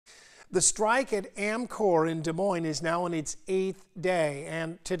The strike at AMCOR in Des Moines is now in its 8th day,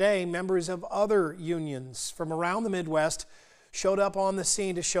 and today members of other unions from around the Midwest showed up on the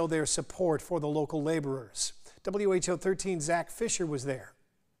scene to show their support for the local laborers. WHO 13's Zach Fisher was there.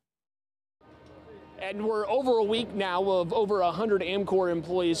 And we're over a week now of over 100 AMCOR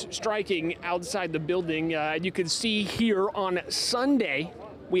employees striking outside the building. You can see here on Sunday,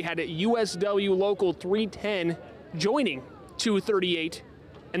 we had a USW Local 310 joining 238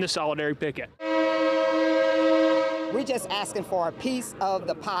 and the solidarity picket. We're just asking for a piece of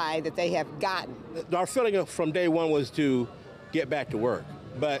the pie that they have gotten. Our feeling from day one was to get back to work,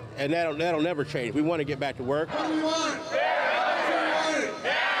 and that'll never change. We want to get back to work. What do we want?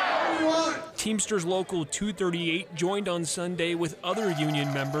 Teamsters Local 238 joined on Sunday with other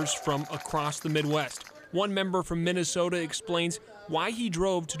union members from across the Midwest. One member from Minnesota explains why he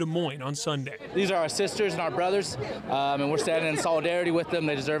drove to Des Moines on Sunday. These are our sisters and our brothers, and we're standing in solidarity with them.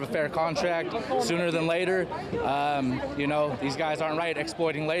 They deserve a fair contract sooner than later. You know, these guys aren't right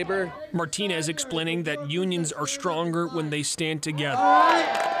exploiting labor. Martinez explaining that unions are stronger when they stand together.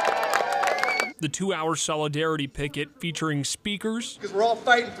 The 2-hour solidarity picket featuring speakers, because we're all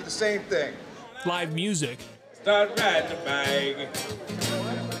fighting for the same thing. Live music, Start riding the bag.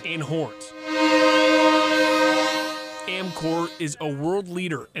 and horns. AMCOR is a world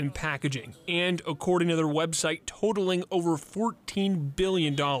leader in packaging and, according to their website, totaling over $14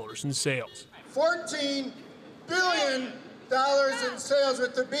 billion in sales. $14 billion in sales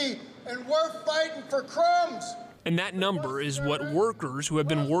with the B, and we're fighting for crumbs. And that number is what workers who have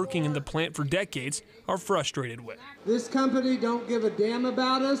been working in the plant for decades are frustrated with. This company don't give a damn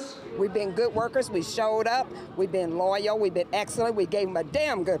about us. We've been good workers. We showed up. We've been loyal. We've been excellent. We gave them a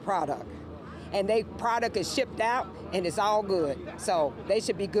damn good product. And their product is shipped out, and it's all good. So they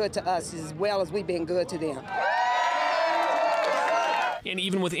should be good to us as well as we've been good to them. And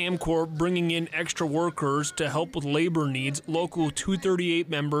even with AMCOR bringing in extra workers to help with labor needs, Local 238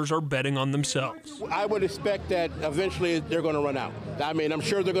 members are betting on themselves. I would expect that eventually they're going to run out. I mean, I'm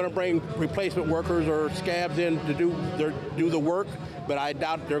sure they're going to bring replacement workers or scabs in to do the work, but I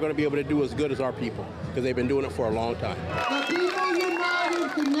doubt they're going to be able to do as good as our people because they've been doing it for a long time. The people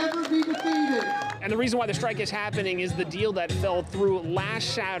united can never be defeated. And the reason why the strike is happening is the deal that fell through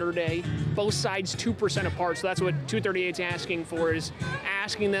last Saturday, both sides 2% apart. So that's what 238's asking for, is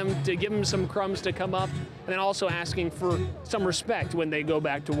asking them to give them some crumbs to come up, and then also asking for some respect when they go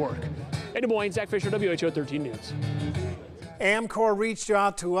back to work. In Des Moines, Zach Fisher, WHO 13 News. AMCOR reached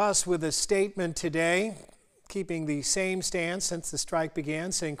out to us with a statement today, keeping the same stance since the strike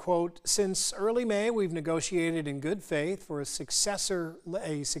began, saying, quote, "Since early May, we've negotiated in good faith for a successful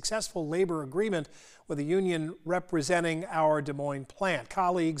labor agreement with a union representing our Des Moines plant.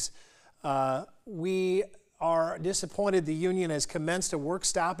 Colleagues, we are disappointed the union has commenced a work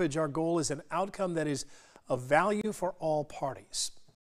stoppage. Our goal is an outcome that is of value for all parties."